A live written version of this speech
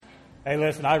Hey,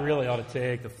 listen, I really ought to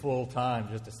take the full time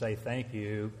just to say thank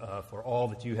you for all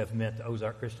that you have meant to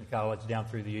Ozark Christian College down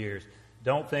through the years.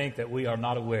 Don't think that we are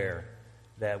not aware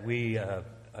that we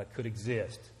could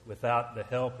exist without the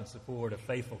help and support of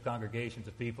faithful congregations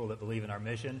of people that believe in our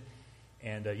mission.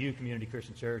 And you, Community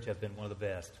Christian Church, have been one of the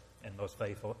best and most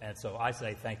faithful. And so I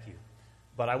say thank you.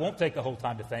 But I won't take the whole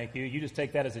time to thank you. You just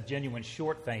take that as a genuine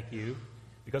short thank you,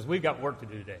 because we've got work to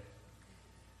do today.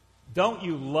 Don't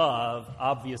you love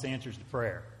obvious answers to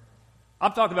prayer?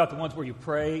 I'm talking about the ones where you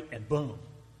pray and boom,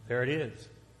 there it is.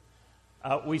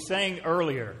 We sang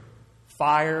earlier,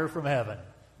 fire from heaven.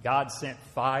 God sent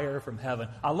fire from heaven.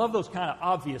 I love those kind of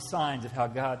obvious signs of how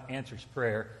God answers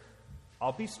prayer.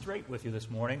 I'll be straight with you this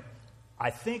morning. I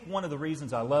think one of the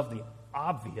reasons I love the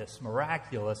obvious,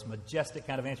 miraculous, majestic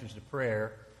kind of answers to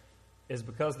prayer is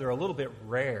because they're a little bit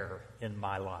rare in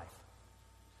my life.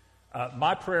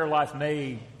 My prayer life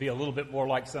may be a little bit more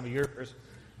like some of yours.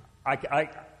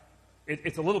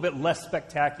 It's a little bit less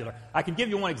spectacular. I can give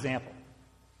you one example.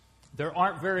 There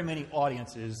aren't very many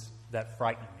audiences that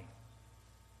frighten me.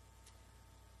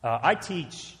 I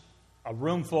teach a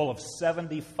room full of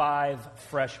 75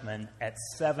 freshmen at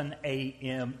 7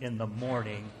 a.m. in the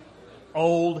morning,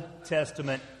 Old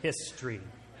Testament history.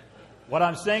 What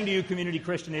I'm saying to you, Community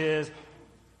Christian, is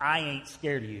I ain't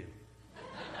scared of you.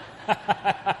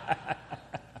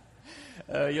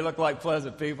 You look like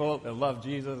pleasant people that love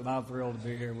Jesus, and I'm thrilled to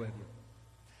be here with you.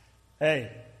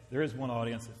 Hey, there is one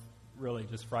audience that really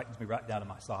just frightens me right down to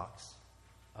my socks.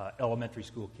 Elementary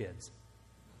school kids.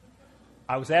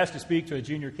 I was asked to speak to a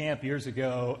junior camp years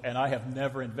ago, and I have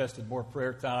never invested more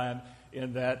prayer time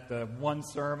in that one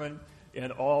sermon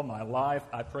in all my life.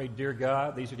 I prayed, dear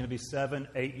God, these are going to be 7,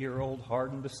 8-year-old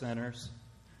hardened sinners.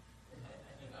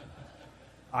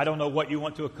 I don't know what you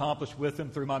want to accomplish with them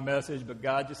through my message, but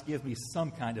God, just give me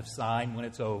some kind of sign when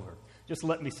it's over. Just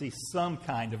let me see some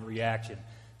kind of reaction,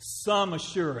 some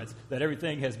assurance that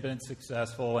everything has been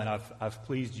successful and I've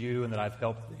pleased you and that I've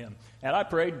helped them. And I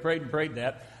prayed and prayed and prayed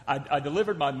that. I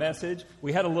delivered my message.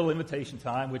 We had a little invitation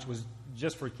time, which was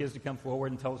just for kids to come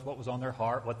forward and tell us what was on their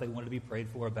heart, what they wanted to be prayed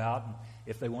for about, and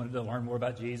if they wanted to learn more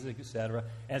about Jesus, etc.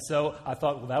 And so I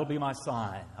thought, well, that'll be my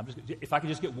sign. If I could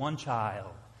just get one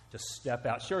child to step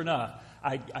out. Sure enough,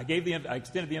 I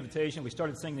extended the invitation. We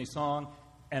started singing the song,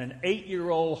 and an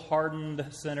 8-year-old hardened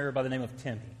sinner by the name of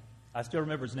Timmy, I still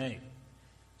remember his name,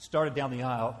 started down the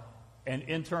aisle, and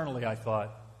internally I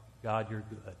thought, God, you're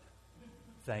good.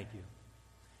 Thank you.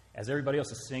 As everybody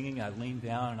else is singing, I leaned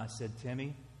down and I said,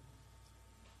 Timmy,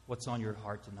 what's on your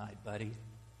heart tonight, buddy?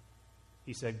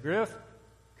 He said, Griff,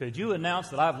 could you announce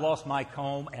that I've lost my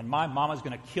comb and my mama's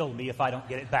going to kill me if I don't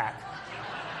get it back?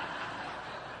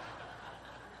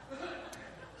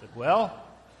 I said, well,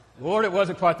 Lord, it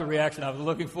wasn't quite the reaction I was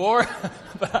looking for,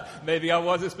 but maybe I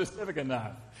wasn't specific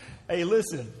enough. Hey,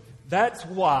 listen, that's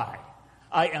why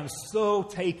I am so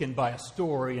taken by a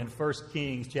story in 1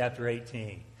 Kings chapter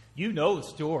 18. You know the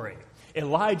story.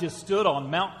 Elijah stood on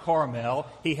Mount Carmel.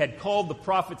 He had called the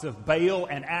prophets of Baal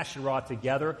and Asherah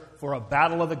together for a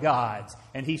battle of the gods.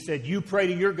 And he said, you pray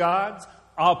to your gods,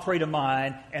 I'll pray to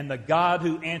mine. And the God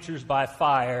who answers by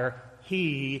fire,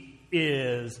 he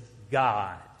is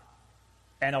God.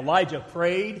 And Elijah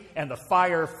prayed, and the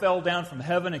fire fell down from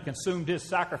heaven and consumed his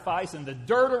sacrifice, and the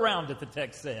dirt around it, the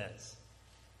text says.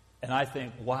 And I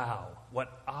think, wow,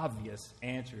 what obvious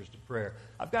answers to prayer.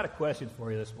 I've got a question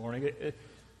for you this morning.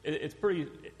 It's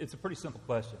a pretty simple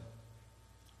question.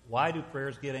 Why do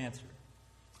prayers get answered?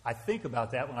 I think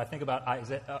about that when I think about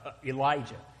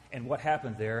Elijah and what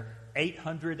happened there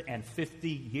 850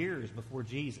 years before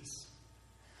Jesus.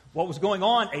 What was going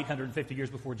on 850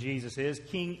 years before Jesus is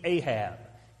King Ahab,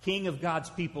 king of God's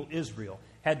people Israel,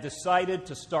 had decided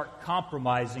to start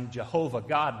compromising Jehovah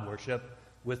God worship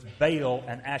with Baal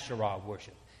and Asherah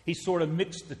worship. He sort of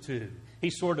mixed the two. He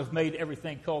sort of made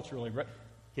everything culturally.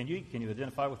 Can you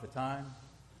identify with the time?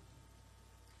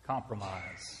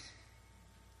 Compromise.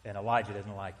 And Elijah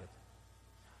didn't like it.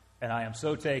 And I am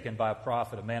so taken by a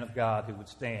prophet, a man of God, who would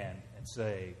stand and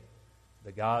say,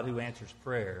 the God who answers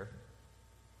prayer,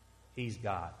 he's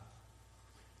God.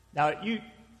 Now,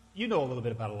 you know a little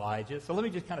bit about Elijah, so let me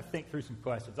just kind of think through some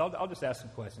questions. I'll just ask some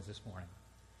questions this morning.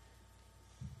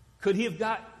 Could he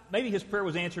have maybe his prayer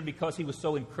was answered because he was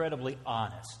so incredibly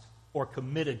honest or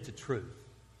committed to truth.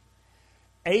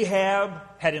 Ahab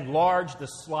had enlarged the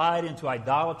slide into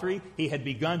idolatry. He had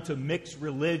begun to mix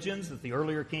religions that the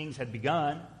earlier kings had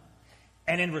begun.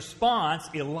 And in response,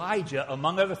 Elijah,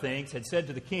 among other things, had said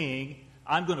to the king,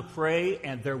 I'm going to pray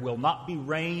and there will not be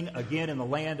rain again in the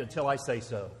land until I say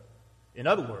so. In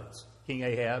other words, King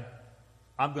Ahab,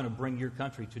 I'm going to bring your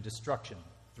country to destruction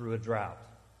through a drought.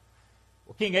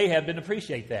 Well, King Ahab didn't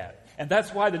appreciate that. And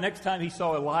that's why the next time he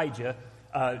saw Elijah,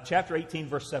 chapter 18,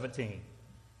 verse 17,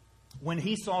 when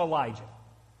he saw Elijah,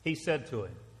 he said to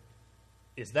him,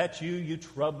 "Is that you, you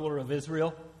troubler of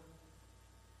Israel?"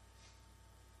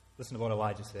 Listen to what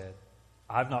Elijah said.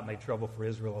 "I've not made trouble for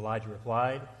Israel," Elijah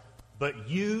replied, "but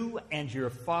you and your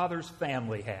father's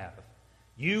family have.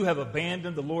 You have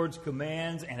abandoned the Lord's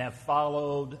commands and have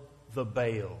followed the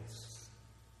Baals."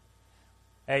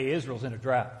 Hey, Israel's in a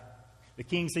drought. The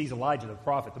king sees Elijah, the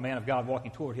prophet, the man of God,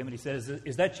 walking toward him, and he says,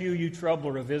 "Is that you, you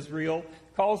troubler of Israel?"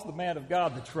 Calls the man of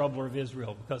God the troubler of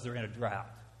Israel because they're in a drought.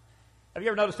 Have you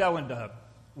ever noticed how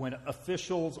when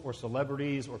officials or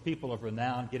celebrities or people of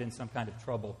renown get in some kind of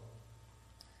trouble,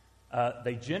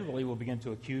 they generally will begin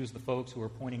to accuse the folks who are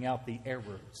pointing out the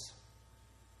errors.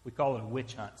 We call it a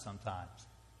witch hunt sometimes.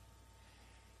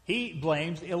 He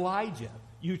blames Elijah,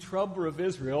 "You troubler of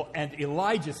Israel," and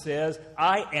Elijah says,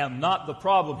 "I am not the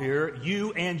problem here.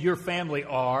 You and your family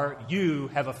are. You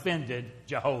have offended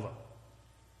Jehovah."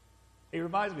 He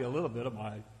reminds me a little bit of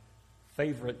my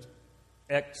favorite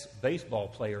ex-baseball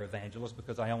player evangelist,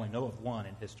 because I only know of one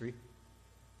in history,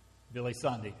 Billy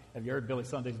Sunday. Have you heard Billy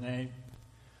Sunday's name?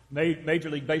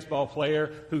 Major League Baseball player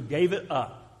who gave it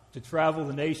up to travel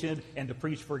the nation and to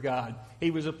preach for God. He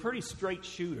was a pretty straight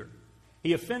shooter.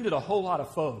 He offended a whole lot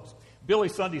of folks. Billy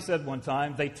Sunday said one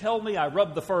time, "They tell me I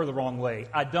rub the fur the wrong way.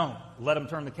 I don't. Let them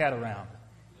turn the cat around."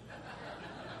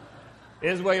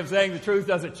 His way of saying the truth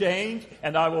doesn't change,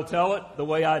 and I will tell it the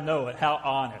way I know it. How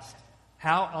honest.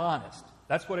 How honest.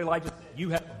 That's what Elijah said. "You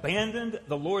have abandoned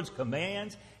the Lord's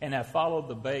commands and have followed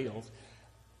the Baals."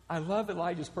 I love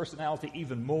Elijah's personality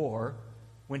even more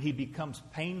when he becomes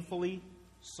painfully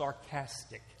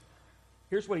sarcastic.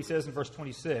 Here's what he says in verse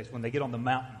 26 when they get on the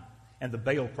mountain and the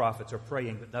Baal prophets are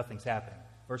praying but nothing's happening.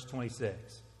 Verse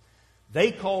 26.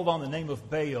 "They called on the name of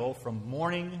Baal from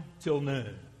morning till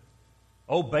noon.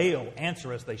 'O Baal,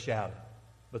 answer us,' they shouted.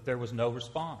 But there was no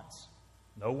response.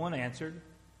 No one answered.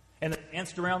 And they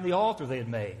danced around the altar they had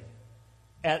made.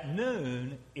 At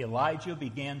noon, Elijah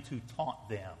began to taunt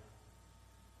them."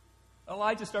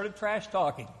 Elijah started trash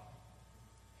talking.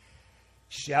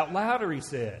 "Shout louder," he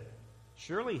said.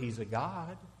 "Surely he's a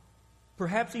god.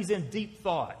 Perhaps he's in deep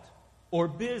thought, or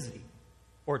busy,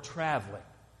 or traveling.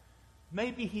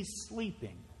 Maybe he's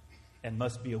sleeping and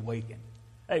must be awakened."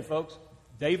 Hey, folks,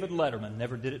 David Letterman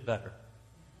never did it better.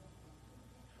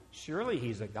 "Surely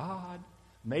he's a god.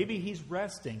 Maybe he's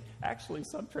resting." Actually,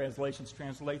 some translations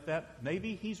translate that,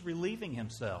 maybe he's relieving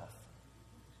himself.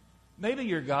 Maybe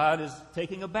your God is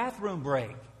taking a bathroom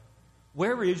break.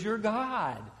 Where is your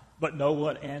God? But no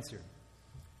one answered.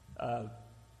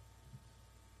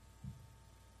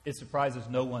 It surprises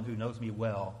no one who knows me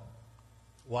well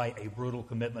why a brutal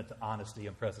commitment to honesty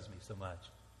impresses me so much.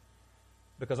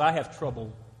 Because I have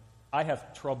trouble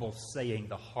saying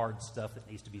the hard stuff that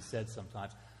needs to be said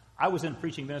sometimes. I was in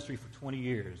preaching ministry for 20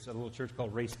 years at a little church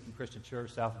called Racine Christian Church,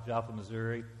 south of Joplin,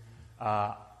 Missouri.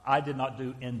 I did not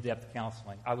do in-depth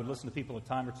counseling. I would listen to people a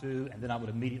time or two, and then I would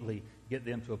immediately get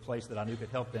them to a place that I knew could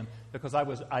help them, because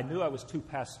I knew I was too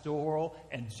pastoral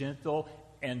and gentle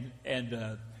and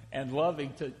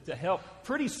loving to help.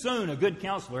 Pretty soon, a good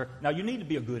counselor. Now, you need to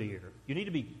be a good ear. You need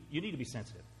to be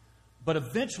sensitive. But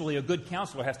eventually, a good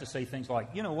counselor has to say things like,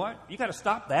 "You know what? You got to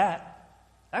stop that.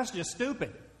 That's just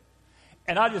stupid."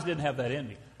 And I just didn't have that in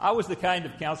me. I was the kind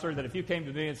of counselor that if you came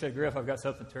to me and said, "Griff, I've got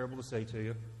something terrible to say to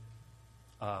you.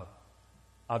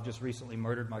 I've just recently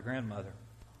murdered my grandmother."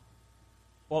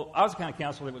 Well, I was the kind of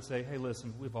counselor that would say, "Hey,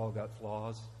 listen, we've all got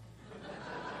flaws.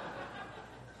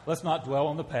 Let's not dwell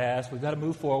on the past. We've got to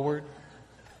move forward."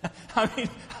 I mean,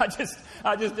 I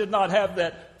just did not have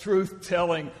that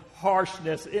truth-telling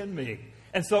harshness in me.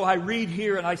 And so I read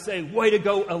here and I say, "Way to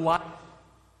go, Elijah."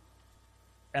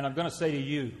 And I'm going to say to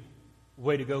you,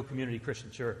 way to go, Community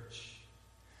Christian Church.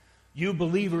 You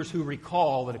believers who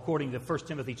recall that according to 1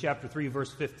 Timothy chapter 3,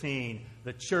 verse 15,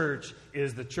 the church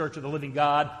is the church of the living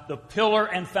God, the pillar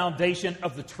and foundation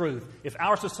of the truth. If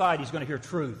our society is going to hear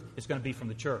truth, it's going to be from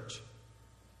the church.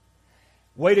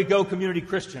 Way to go, Community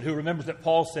Christian, who remembers that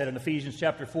Paul said in Ephesians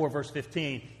chapter 4, verse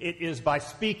 15, "It is by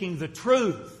speaking the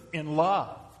truth in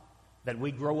love that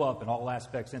we grow up in all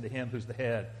aspects into Him who's the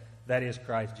head, that is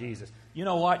Christ Jesus." You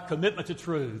know what? Commitment to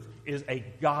truth is a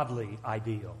godly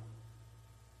ideal.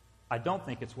 I don't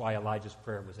think it's why Elijah's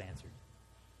prayer was answered.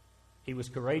 He was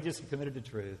courageous and committed to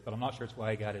truth, but I'm not sure it's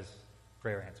why he got his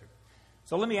prayer answered.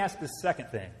 So let me ask this second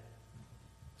thing.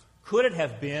 Could it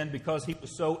have been because he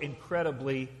was so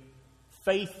incredibly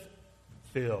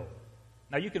faith-filled?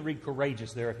 Now, you can read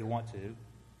courageous there if you want to.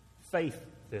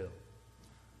 Faith-filled.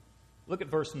 Look at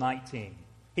verse 19.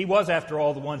 He was, after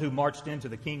all, the one who marched into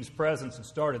the king's presence and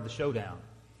started the showdown.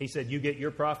 He said, you get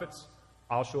your prophets,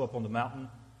 I'll show up on the mountain,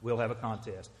 we'll have a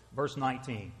contest. Verse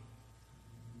 19,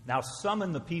 now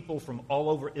summon the people from all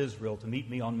over Israel to meet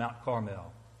me on Mount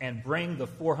Carmel, and bring the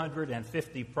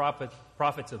 450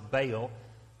 prophets of Baal.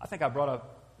 I think I brought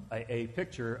up a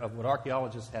picture of what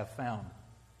archaeologists have found.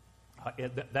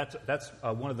 That's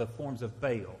one of the forms of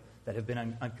Baal that have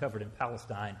been uncovered in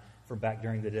Palestine from back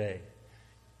during the day.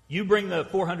 You bring the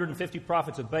 450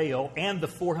 prophets of Baal and the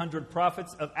 400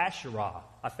 prophets of Asherah.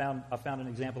 I found an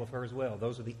example of her as well.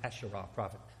 Those are the Asherah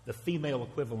prophets, the female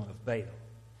equivalent of Baal.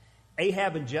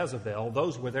 Ahab and Jezebel,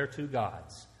 those were their two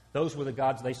gods. Those were the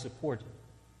gods they supported.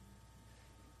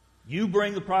 You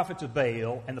bring the prophets of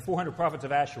Baal and the 400 prophets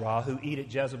of Asherah who eat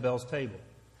at Jezebel's table.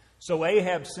 So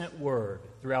Ahab sent word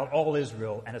throughout all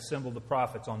Israel and assembled the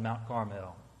prophets on Mount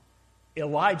Carmel.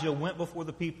 Elijah went before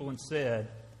the people and said,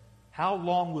 how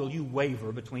long will you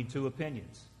waver between two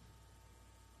opinions?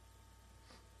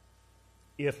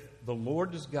 If the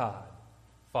Lord is God,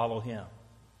 follow him.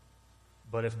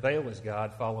 But if Baal is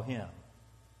God, follow him.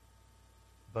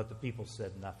 But the people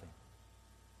said nothing.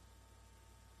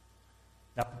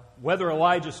 Now, whether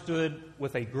Elijah stood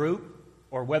with a group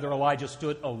or whether Elijah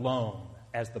stood alone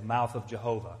as the mouth of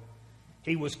Jehovah,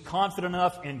 he was confident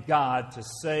enough in God to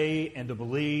say and to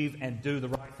believe and do the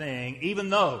right thing, even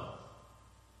though,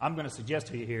 I'm going to suggest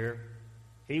to you here,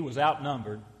 he was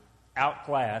outnumbered,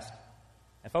 outclassed,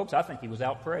 and folks, I think he was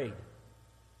outprayed.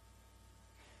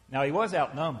 Now, he was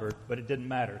outnumbered, but it didn't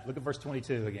matter. Look at verse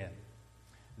 22 again.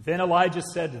 Then Elijah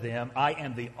said to them, I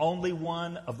am the only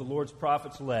one of the Lord's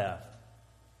prophets left,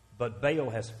 but Baal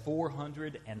has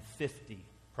 450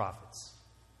 prophets.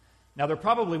 Now, there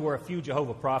probably were a few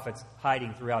Jehovah prophets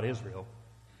hiding throughout Israel,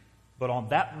 but on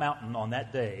that mountain, on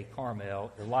that day,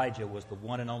 Carmel, Elijah was the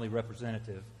one and only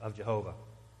representative of Jehovah.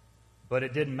 But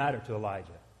it didn't matter to Elijah.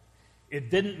 It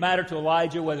didn't matter to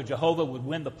Elijah whether Jehovah would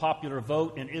win the popular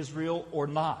vote in Israel or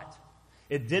not.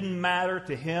 It didn't matter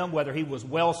to him whether he was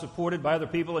well supported by other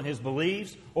people in his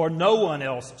beliefs or no one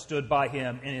else stood by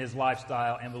him in his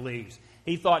lifestyle and beliefs.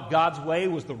 He thought God's way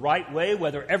was the right way,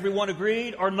 whether everyone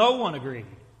agreed or no one agreed.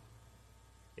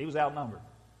 He was outnumbered.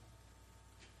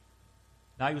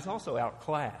 Now, he was also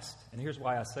outclassed, and here's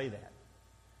why I say that.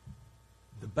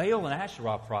 The Baal and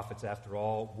Asherah prophets, after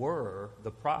all, were the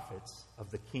prophets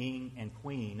of the king and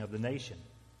queen of the nation,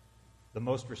 the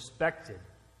most respected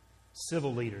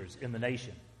civil leaders in the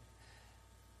nation.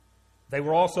 They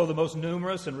were also the most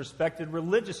numerous and respected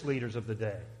religious leaders of the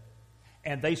day.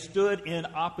 And they stood in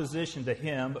opposition to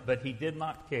him, but he did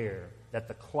not care that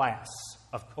the class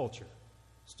of culture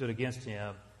stood against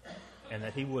him and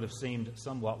that he would have seemed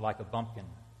somewhat like a bumpkin,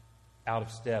 out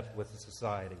of step with the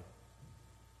society.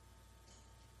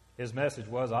 His message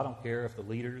was, I don't care if the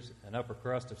leaders and upper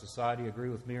crust of society agree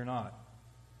with me or not.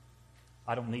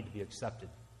 I don't need to be accepted.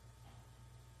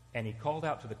 And he called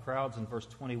out to the crowds in verse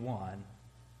 21,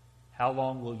 how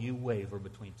long will you waver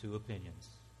between two opinions?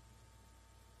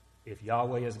 If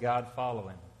Yahweh is God, follow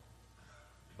him.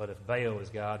 But if Baal is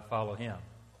God, follow him.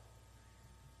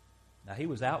 Now, he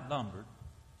was outnumbered.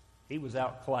 He was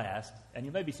outclassed. And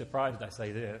you may be surprised I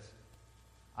say this.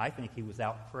 I think he was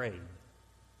outprayed.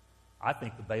 I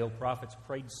think the Baal prophets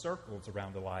prayed circles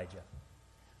around Elijah.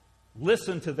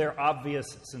 Listen to their obvious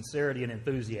sincerity and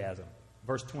enthusiasm.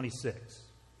 Verse 26.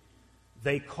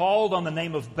 They called on the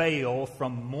name of Baal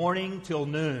from morning till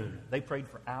noon. They prayed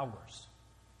for hours.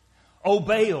 O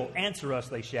Baal, answer us,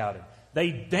 they shouted.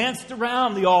 They danced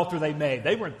around the altar they made.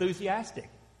 They were enthusiastic.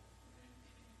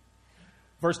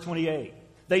 Verse 28.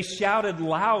 They shouted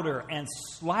louder and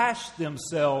slashed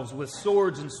themselves with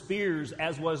swords and spears,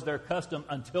 as was their custom,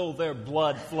 until their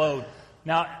blood flowed.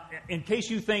 Now, in case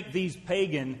you think these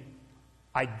pagan,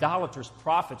 idolatrous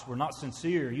prophets were not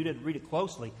sincere, you didn't read it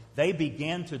closely, they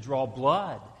began to draw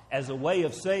blood as a way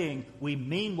of saying, we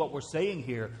mean what we're saying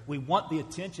here. We want the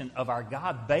attention of our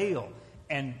god Baal.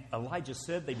 And Elijah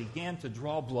said they began to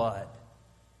draw blood.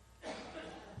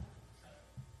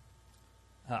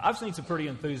 I've seen some pretty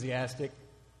enthusiastic,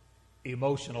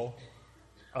 emotional,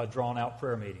 drawn-out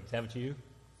prayer meetings, haven't you?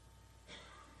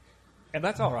 And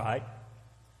that's all right.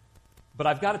 But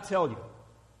I've got to tell you,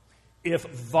 if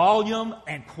volume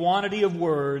and quantity of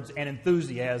words and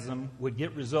enthusiasm would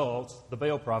get results, the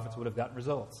Baal prophets would have gotten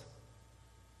results.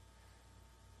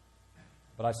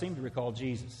 But I seem to recall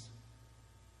Jesus,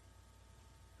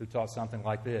 who taught something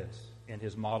like this in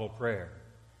his model prayer.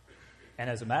 And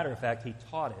as a matter of fact, he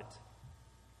taught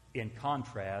it in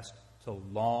contrast to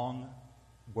long,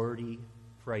 wordy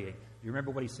praying. You remember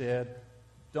what he said?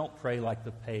 Don't pray like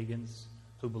the pagans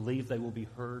who believe they will be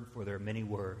heard for their many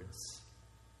words.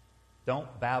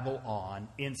 Don't babble on.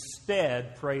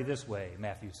 Instead, pray this way,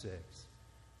 Matthew 6.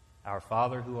 Our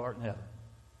Father who art in heaven,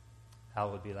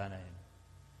 hallowed be thy name.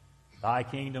 Thy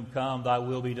kingdom come, thy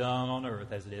will be done on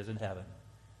earth as it is in heaven.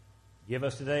 Give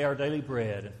us today our daily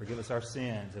bread, and forgive us our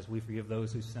sins as we forgive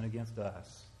those who sin against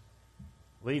us.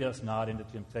 Lead us not into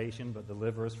temptation, but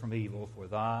deliver us from evil. For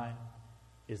thine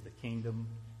is the kingdom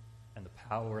and the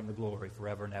power and the glory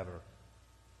forever and ever.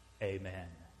 Amen.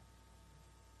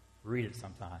 Read it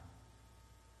sometime.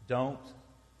 Don't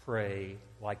pray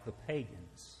like the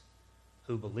pagans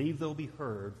who believe they'll be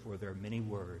heard for their many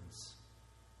words,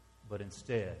 but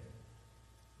instead,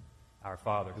 our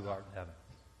Father who art in heaven.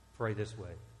 Pray this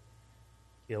way.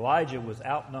 Elijah was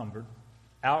outnumbered,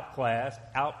 outclassed,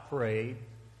 outprayed.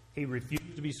 He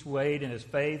refused to be swayed in his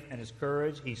faith and his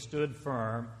courage. He stood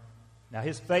firm. Now,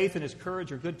 his faith and his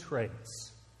courage are good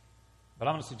traits, but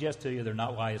I'm going to suggest to you they're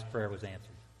not why his prayer was answered.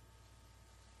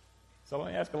 So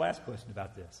let me ask a last question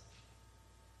about this.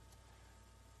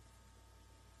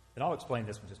 And I'll explain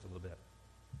this one just a little bit.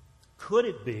 Could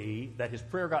it be that his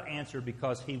prayer got answered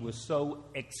because he was so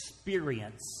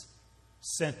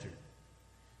experience-centered?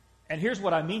 And here's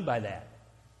what I mean by that.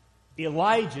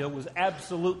 Elijah was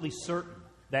absolutely certain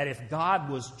that if God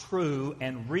was true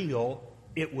and real,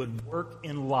 it would work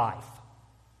in life.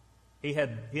 He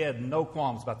had no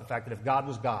qualms about the fact that if God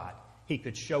was God, he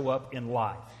could show up in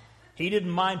life. He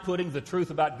didn't mind putting the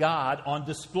truth about God on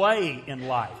display in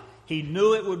life. He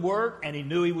knew it would work, and he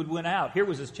knew he would win out. Here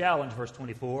was his challenge, verse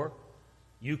 24.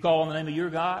 You call on the name of your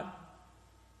God,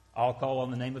 I'll call on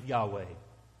the name of Yahweh.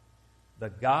 The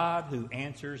God who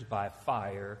answers by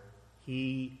fire,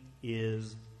 he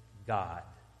is God.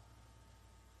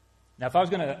 Now, if I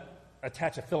was going to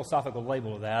attach a philosophical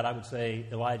label to that, I would say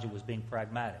Elijah was being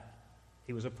pragmatic.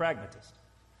 He was a pragmatist.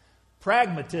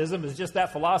 Pragmatism is just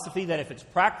that philosophy that if it's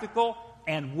practical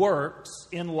and works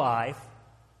in life,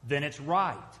 then it's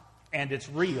right and it's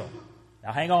real.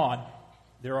 Now, hang on.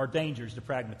 There are dangers to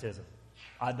pragmatism.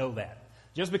 I know that.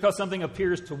 Just because something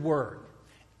appears to work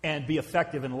and be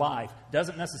effective in life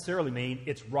doesn't necessarily mean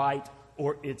it's right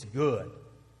or it's good.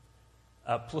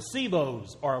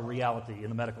 Placebos are a reality in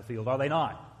the medical field, are they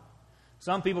not?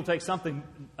 Some people take something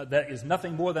that is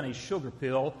nothing more than a sugar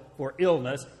pill for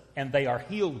illness, and they are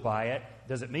healed by it.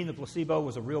 Does it mean the placebo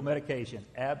was a real medication?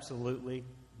 Absolutely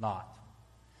not.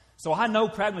 So I know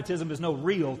pragmatism is no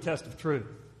real test of truth.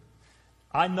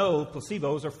 I know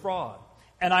placebos are fraud.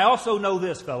 And I also know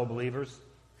this, fellow believers,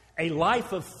 a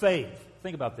life of faith,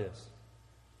 think about this,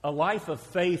 a life of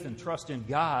faith and trust in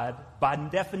God, by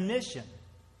definition,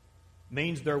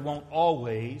 means there won't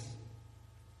always,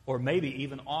 or maybe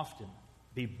even often,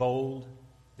 be bold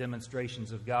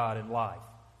demonstrations of God in life.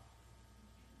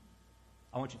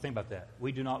 I want you to think about that.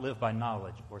 We do not live by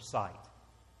knowledge or sight,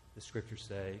 the Scriptures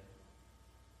say.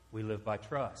 We live by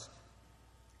trust.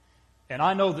 And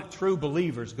I know that true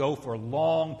believers go for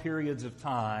long periods of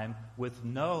time with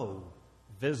no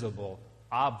visible,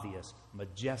 obvious,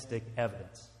 majestic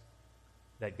evidence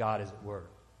that God is at work.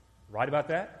 Right about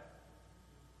that?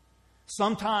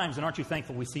 Sometimes, and aren't you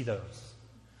thankful we see those?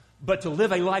 But to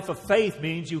live a life of faith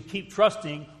means you keep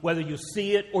trusting whether you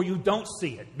see it or you don't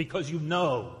see it, because you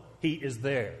know He is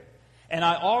there. And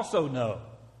I also know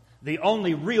the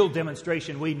only real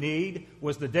demonstration we need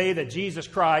was the day that Jesus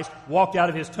Christ walked out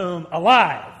of His tomb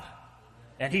alive,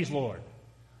 and He's Lord.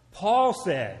 Paul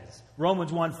says,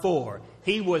 Romans 1:4,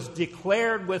 He was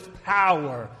declared with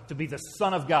power to be the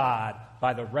Son of God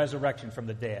by the resurrection from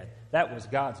the dead. That was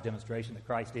God's demonstration that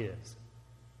Christ is,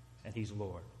 and He's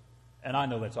Lord. And I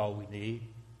know that's all we need.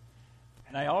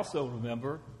 And I also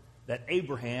remember that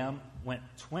Abraham went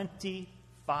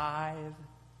 25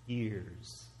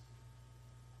 years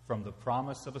from the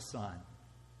promise of a son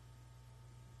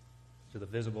to the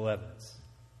visible evidence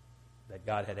that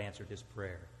God had answered his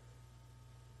prayer.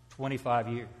 25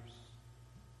 years.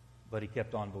 But he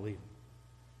kept on believing.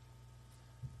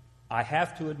 I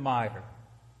have to admire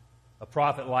a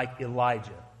prophet like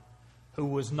Elijah, who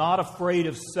was not afraid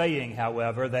of saying,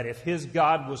 however, that if his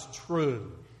God was true,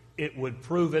 it would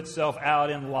prove itself out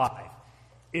in life.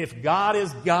 If God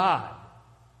is God,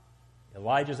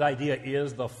 Elijah's idea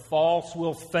is the false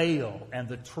will fail and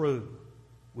the true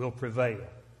will prevail.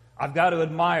 I've got to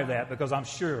admire that, because I'm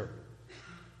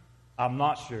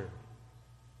not sure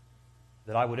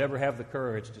that I would ever have the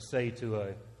courage to say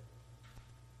to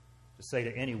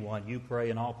anyone, you pray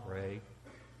and I'll pray,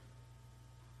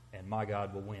 and my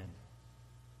God will win.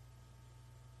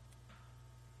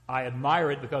 I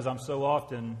admire it because I'm so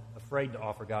often afraid to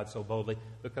offer God so boldly.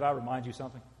 But could I remind you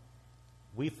something?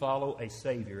 We follow a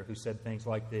Savior who said things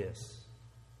like this: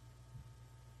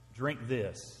 drink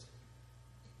this,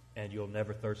 and you'll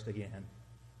never thirst again.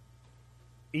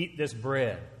 Eat this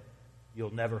bread,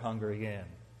 you'll never hunger again.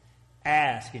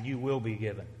 Ask, and you will be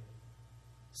given.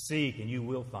 Seek, and you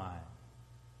will find.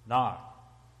 Knock,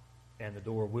 and the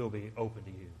door will be open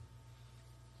to you.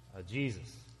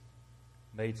 Jesus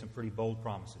made some pretty bold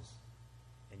promises,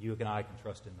 and you and I can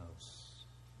trust in those.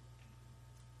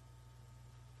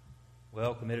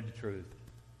 Well, committed to truth,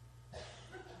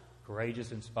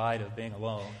 courageous in spite of being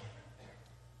alone,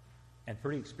 and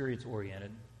pretty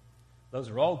experience-oriented. Those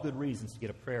are all good reasons to get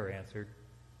a prayer answered.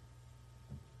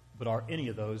 But are any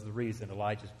of those the reason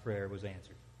Elijah's prayer was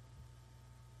answered?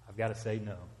 I've got to say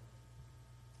no.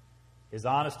 His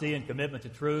honesty and commitment to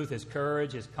truth, his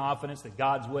courage, his confidence that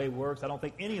God's way works, I don't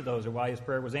think any of those are why his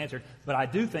prayer was answered. But I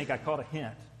do think I caught a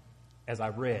hint as I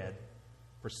read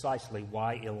precisely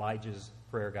why Elijah's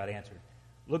prayer got answered.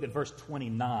 Look at verse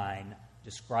 29,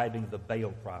 describing the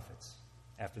Baal prophets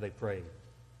after they prayed.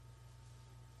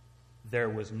 There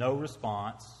was no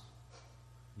response.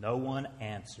 No one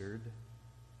answered.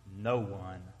 No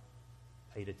one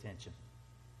paid attention.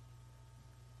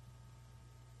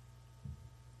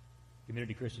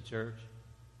 Community Christian Church,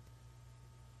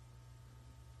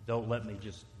 don't let me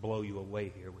just blow you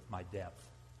away here with my depth.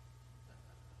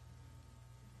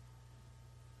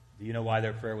 Do you know why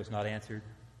their prayer was not answered?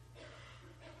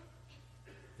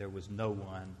 There was no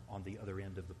one on the other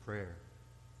end of the prayer.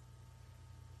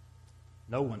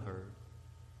 No one heard.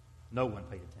 No one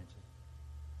paid attention.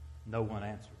 No one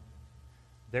answered.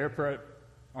 Their prayer,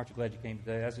 aren't you glad you came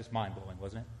today? That's just mind-blowing,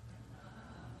 wasn't it?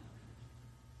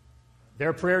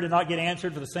 Their prayer did not get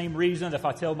answered for the same reason if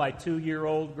I tell my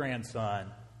 2-year-old grandson,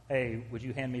 hey, would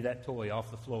you hand me that toy off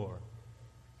the floor?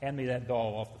 Hand me that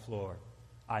doll off the floor.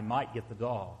 I might get the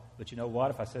doll. But you know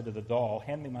what? If I said to the doll,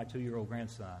 hand me my 2-year-old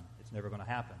grandson, it's never going to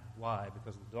happen. Why?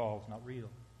 Because the doll's not real.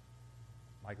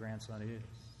 My grandson is.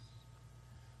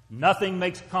 Nothing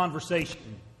makes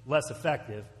conversation less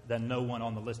effective than no one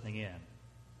on the listening end.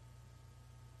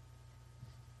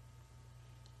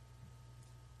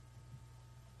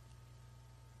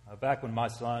 Back when my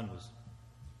son was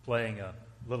playing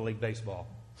Little League Baseball,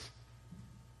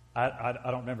 I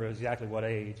don't remember exactly what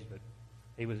age, but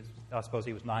I suppose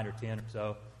he was 9 or 10 or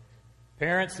so.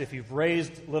 Parents, if you've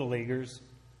raised Little Leaguers,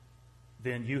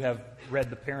 then you have read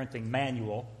the parenting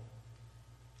manual,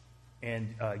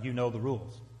 and you know the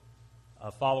rules.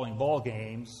 Following ball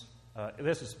games,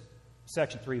 this is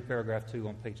Section 3, Paragraph 2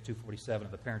 on page 247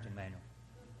 of the parenting manual.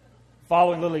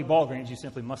 Following Little League ball games, you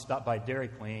simply must stop by Dairy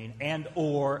Queen and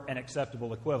or an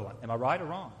acceptable equivalent. Am I right or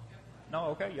wrong? No?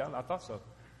 Okay, yeah, I thought so.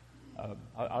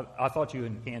 I thought you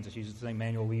in Kansas used the same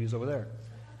manual we use over there.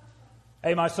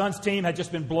 Hey, my son's team had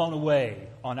just been blown away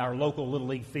on our local Little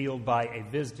League field by a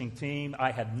visiting team.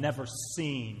 I had never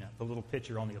seen the little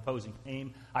pitcher on the opposing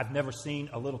team. I've never seen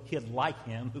a little kid like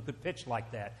him who could pitch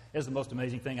like that. It's the most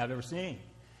amazing thing I've ever seen.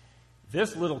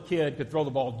 This little kid could throw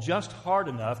the ball just hard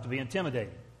enough to be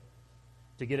intimidating,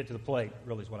 to get it to the plate,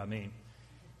 really is what I mean.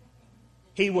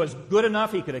 He was good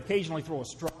enough he could occasionally throw a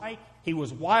strike. He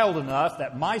was wild enough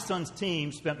that my son's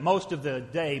team spent most of the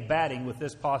day batting with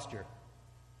this posture.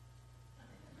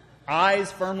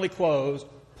 Eyes firmly closed,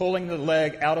 pulling the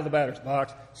leg out of the batter's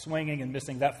box, swinging and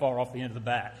missing that far off the end of the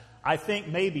bat. I think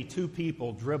maybe 2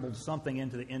 people dribbled something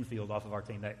into the infield off of our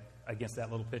team against that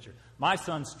little pitcher. My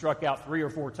son struck out 3 or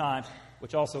 4 times,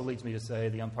 which also leads me to say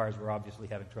the umpires were obviously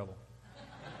having trouble.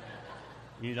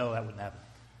 You know that wouldn't happen.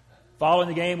 Following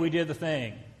the game, we did the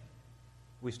thing.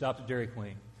 We stopped at Dairy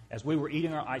Queen. As we were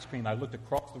eating our ice cream, I looked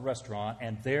across the restaurant,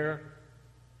 and there,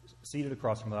 seated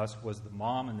across from us, was the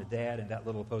mom and the dad and that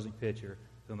little opposing pitcher,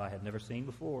 whom I had never seen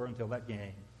before until that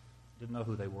game. Didn't know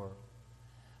who they were.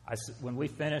 When we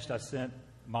finished, I sent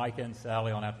Micah and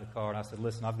Sally on out to the car, and I said,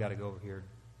 listen, I've got to go over here.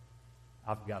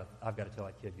 I've got to tell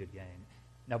that kid good game.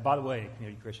 Now, by the way,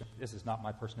 community Christian, this is not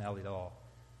my personality at all.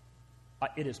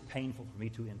 It is painful for me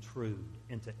to intrude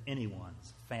into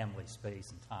anyone's family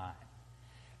space and time.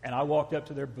 And I walked up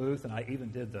to their booth, and I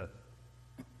even did the...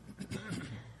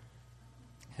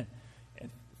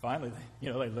 and finally, they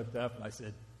looked up, and I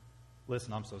said,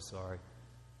 listen, I'm so sorry.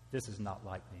 This is not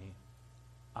like me.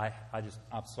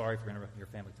 I'm sorry for interrupting your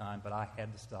family time, but I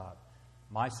had to stop.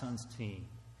 My son's team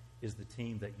is the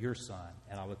team that your son,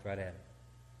 and I looked right at it.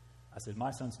 I said, my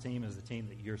son's team is the team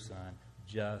that your son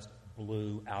just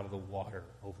blew out of the water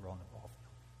over on the ball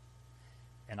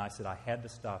field. And I said, I had to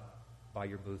stop by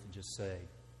your booth and just say,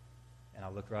 and I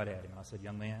looked right at him, and I said,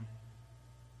 young man,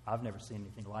 I've never seen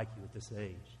anything like you at this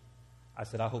age. I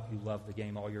said, I hope you love the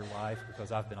game all your life,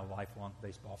 because I've been a lifelong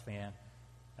baseball fan,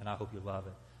 and I hope you love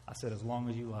it. I said, as long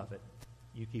as you love it,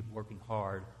 you keep working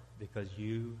hard, because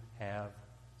you have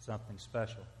something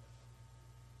special.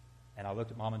 And I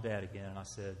looked at Mom and Dad again, and I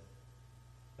said,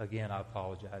 again, I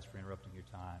apologize for interrupting your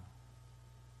time.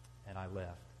 And I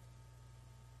left.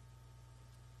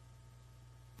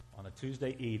 On a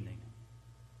Tuesday evening,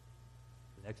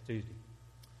 the next Tuesday,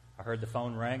 I heard the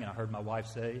phone ring, and I heard my wife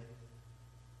say,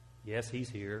 yes, he's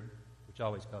here, which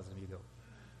always causes me to go,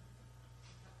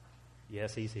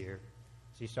 yes, he's here.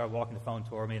 She started walking the phone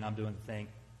toward me, and I'm doing the thing.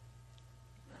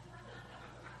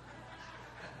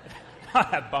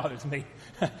 That bothers me.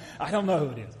 I don't know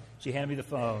who it is. She handed me the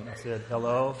phone. I said,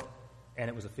 hello, and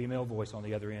it was a female voice on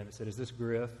the other end that said, is this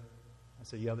Griff? I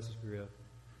said, yeah, this is Griff.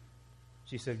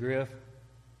 She said, Griff,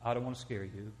 I don't want to scare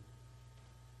you.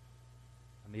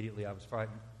 Immediately, I was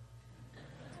frightened.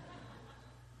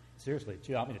 Seriously,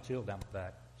 she got me to chill down my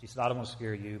back. She said, I don't want to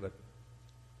scare you,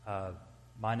 but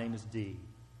my name is Dee.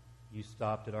 You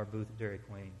stopped at our booth at Dairy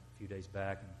Queen a few days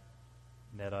back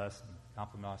and met us and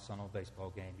complimented my son on a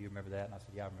baseball game. Do you remember that? And I said,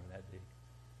 yeah, I remember that, Dee.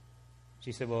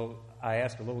 She said, well, I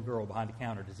asked a little girl behind the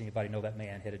counter, does anybody know that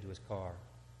man headed to his car?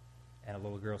 And a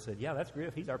little girl said, yeah, that's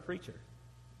Griff. He's our preacher.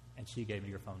 And she gave me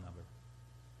your phone number.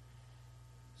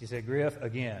 She said, Griff,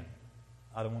 again,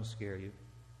 I don't want to scare you.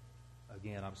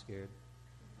 Again, I'm scared.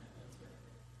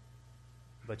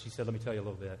 But she said, let me tell you a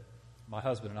little bit. My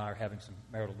husband and I are having some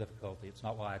marital difficulty. It's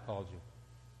not why I called you.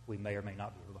 We may or may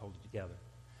not be able to hold it together.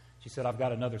 She said, I've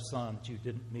got another son that you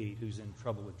didn't meet who's in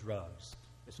trouble with drugs.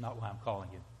 It's not why I'm calling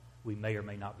you. We may or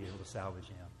may not be able to salvage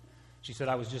him. She said,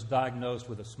 I was just diagnosed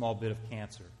with a small bit of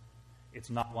cancer. It's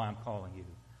not why I'm calling you.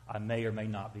 I may or may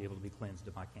not be able to be cleansed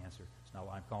of my cancer. It's not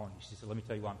why I'm calling you. She said, let me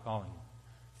tell you why I'm calling you.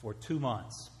 For 2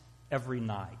 months, every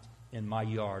night in my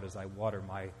yard as I water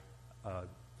my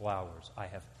flowers, I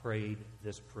have prayed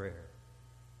this prayer.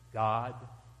 God,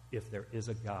 if there is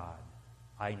a God,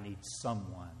 I need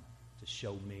someone to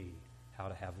show me how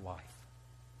to have life.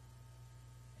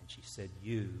 And she said,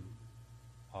 you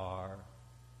are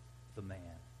the man.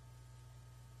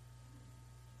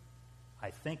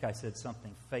 I think I said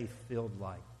something faith-filled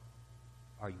like,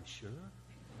 are you sure?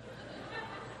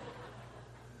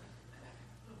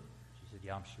 She said,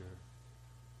 yeah, I'm sure.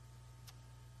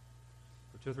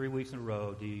 For 2 or 3 weeks in a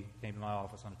row, Dee came to my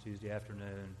office on a Tuesday afternoon,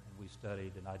 and we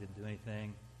studied, and I didn't do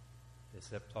anything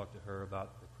except talk to her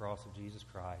about the cross of Jesus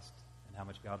Christ and how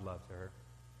much God loved her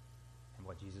and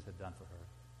what Jesus had done for her.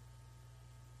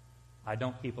 I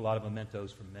don't keep a lot of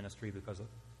mementos from ministry because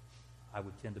I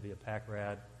would tend to be a pack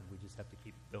rat, and we just have to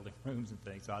keep building rooms and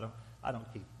things. So I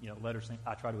don't keep letters.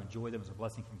 I try to enjoy them as a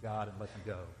blessing from God and let them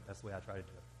go. That's the way I try to do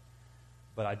it.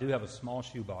 But I do have a small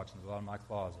shoebox in the bottom of my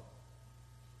closet,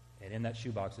 and in that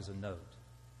shoebox is a note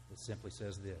that simply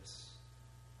says this: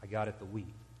 I got it the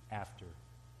week after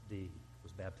Dee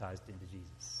was baptized into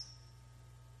Jesus.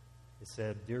 It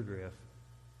said, Dear Griff,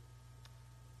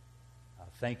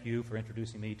 thank you for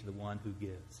introducing me to the one who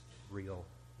gives real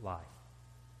life.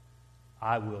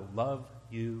 I will love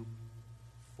you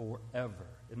forever.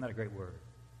 Isn't that a great word?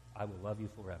 I will love you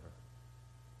forever.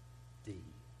 Dee.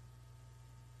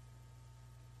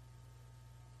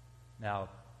 Now,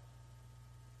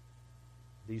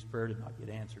 Dee's prayer did not get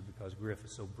answered because Griff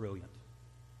is so brilliant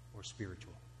or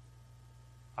spiritual.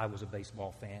 I was a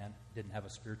baseball fan, didn't have a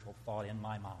spiritual thought in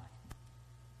my mind.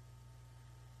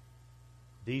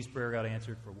 Dee's prayer got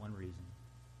answered for one reason.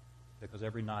 Because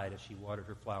every night as she watered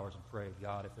her flowers and prayed,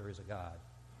 God, if there is a God,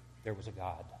 there was a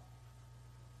God.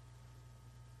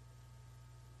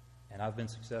 And I've been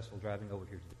successful driving over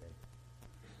here today.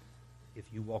 If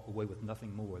you walk away with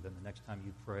nothing more than the next time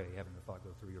you pray, having the thought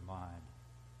go through your mind,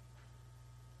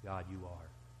 God, you are.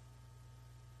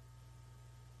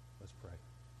 Let's pray.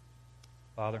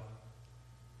 Father,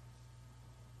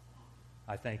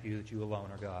 I thank you that you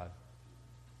alone are God.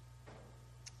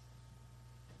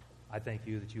 I thank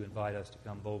you that you invite us to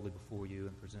come boldly before you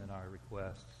and present our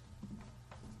requests.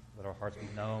 Let our hearts be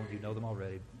known. You know them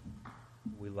already.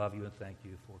 We love you and thank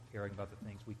you for caring about the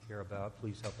things we care about.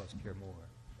 Please help us care more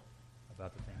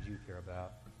about the things you care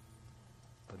about.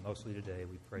 But mostly today,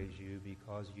 we praise you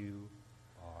because you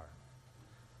are.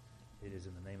 It is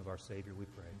in the name of our Savior we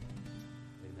pray.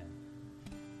 Amen.